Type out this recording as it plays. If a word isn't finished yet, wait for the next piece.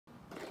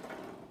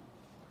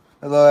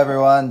Hello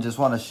everyone, just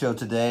want to show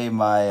today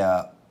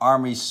my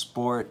Armi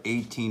Sport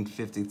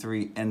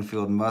 1853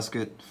 Enfield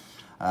Musket.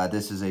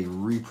 This is a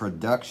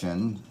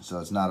reproduction, so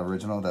it's not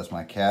original. That's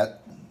my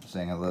cat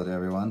saying hello to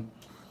everyone.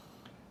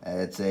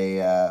 It's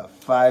a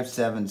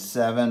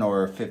 5.77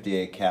 or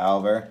 58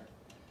 caliber,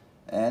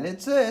 and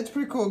it's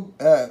pretty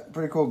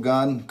cool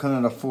gun.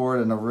 Couldn't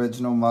afford an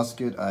original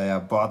musket. I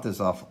bought this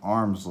off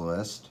Arms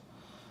List,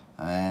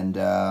 and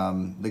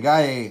the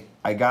guy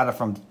I got it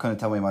from couldn't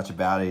tell me much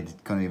about it. He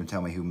couldn't even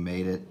tell me who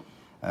made it.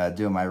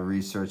 Doing my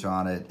research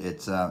on it,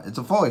 it's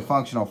a fully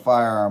functional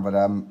firearm, but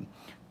I'm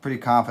pretty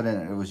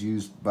confident it was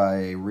used by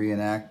a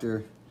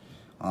reenactor.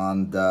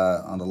 On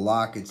the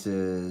lock it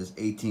says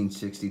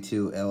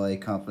 1862 LA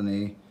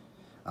company.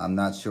 I'm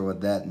not sure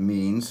what that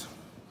means.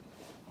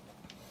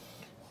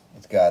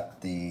 It's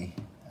got the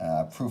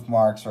proof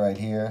marks right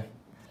here.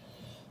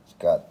 It's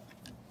got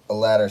a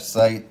ladder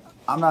sight.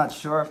 I'm not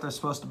sure if they're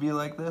supposed to be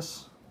like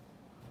this.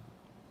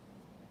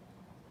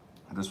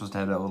 They're supposed to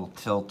have that little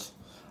tilt.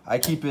 I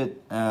keep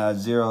it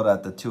zeroed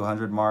at the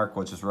 200 mark,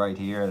 which is right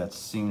here. That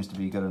seems to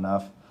be good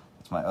enough.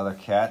 That's my other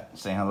cat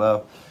saying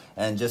hello.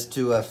 And just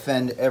to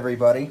offend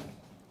everybody,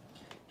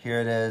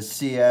 here it is,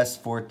 CS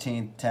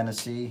 14th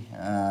Tennessee.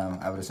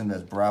 I would assume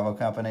that's Bravo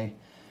company.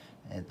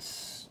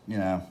 It's, you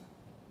know,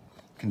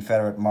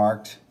 Confederate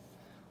marked,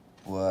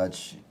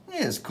 which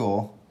is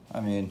cool. I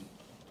mean,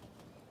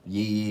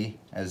 yee,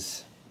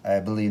 as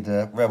I believe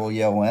the rebel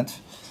yell went.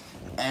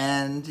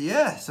 And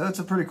yeah, so it's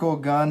a pretty cool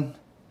gun.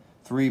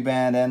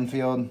 3-band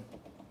Enfield,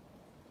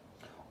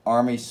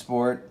 Armi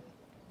Sport.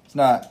 It's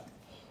not,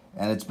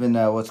 and it's been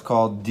what's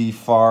called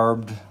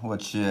DEFARBed,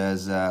 which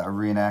is a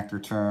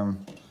reenactor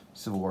term.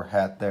 Civil War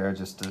hat there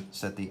just to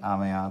set the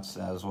ambiance,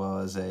 as well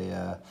as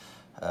a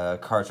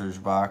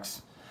cartridge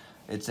box.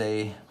 It's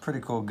a pretty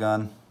cool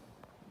gun.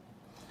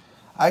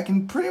 I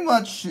can pretty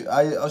much,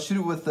 I'll shoot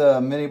it with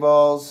mini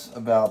balls,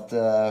 about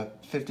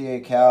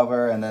 58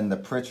 caliber, and then the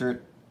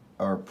Pritchard,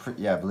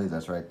 yeah, I believe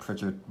that's right,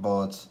 Pritchard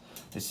bullets.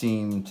 They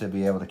seem to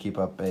be able to keep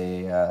up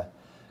a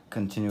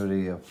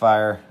continuity of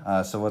fire.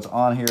 So what's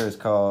on here is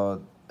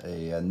called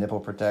a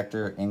nipple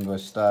protector,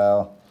 English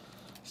style.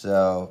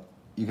 So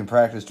you can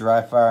practice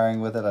dry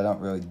firing with it. I don't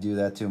really do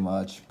that too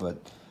much, but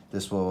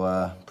this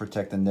will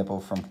protect the nipple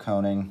from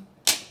coning.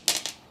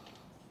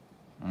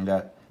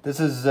 And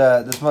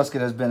this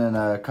musket has been in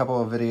a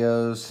couple of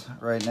videos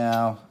right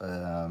now.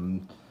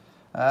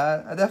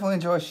 I definitely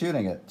enjoy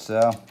shooting it.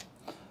 So,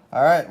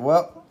 all right.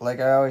 Well,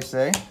 like I always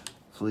say,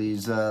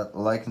 please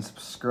like and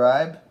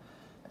subscribe,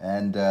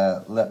 and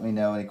let me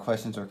know any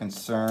questions or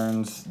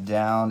concerns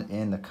down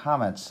in the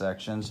comments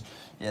sections.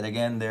 Yet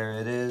again, there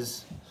it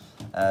is.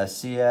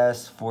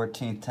 CS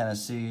 14th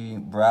Tennessee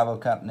Bravo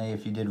company.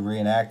 If you did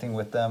reenacting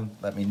with them,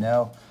 let me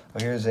know.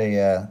 Well, here's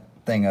a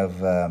thing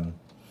of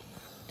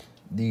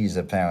these.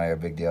 Apparently are a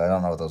big deal. I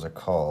don't know what those are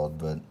called,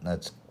 but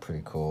that's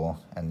pretty cool.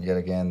 And yet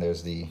again,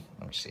 there's the,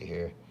 let me see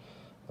here,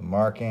 the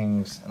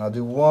markings. And I'll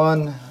do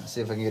one, see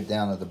if I can get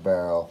down to the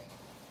barrel.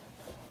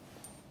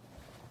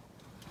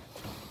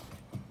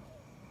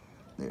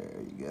 There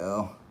you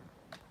go.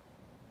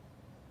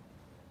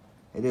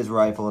 It is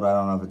rifled. I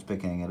don't know if it's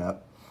picking it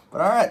up.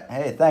 But all right.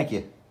 Hey, thank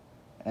you.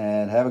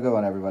 And have a good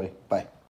one, everybody. Bye.